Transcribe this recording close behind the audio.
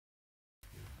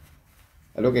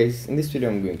Hello guys, in this video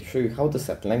I'm going to show you how to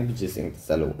set languages in the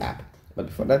Zello app. But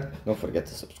before that, don't forget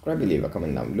to subscribe and leave a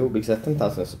comment down below, because at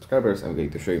 10,000 subscribers I'm going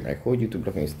to show you my whole YouTube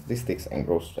blogging statistics and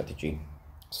growth strategy.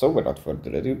 So without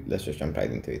further ado, let's just jump right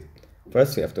into it.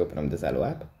 First we have to open up the Zello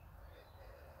app.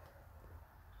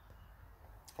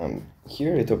 And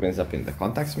here it opens up in the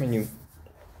contacts menu.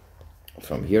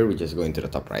 From here we just go into the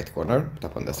top right corner,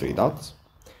 tap on the three dots,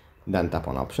 then tap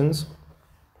on options,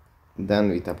 then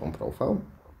we tap on profile.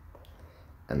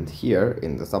 And here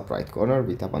in the top right corner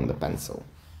we tap on the pencil.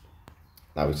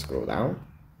 Now we scroll down,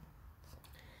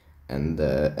 and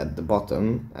at the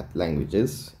bottom at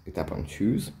languages we tap on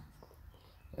choose,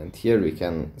 and here we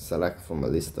can select from a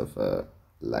list of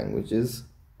languages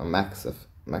a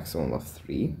maximum of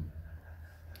 3.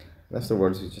 And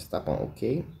afterwards we just tap on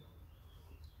OK,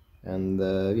 and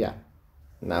yeah,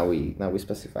 now we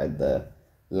specified the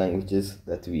languages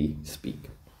that we speak.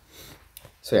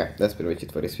 So yeah, that's pretty much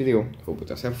it for this video. Hope it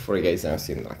was helpful for you guys, and I'll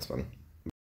see you in the next one.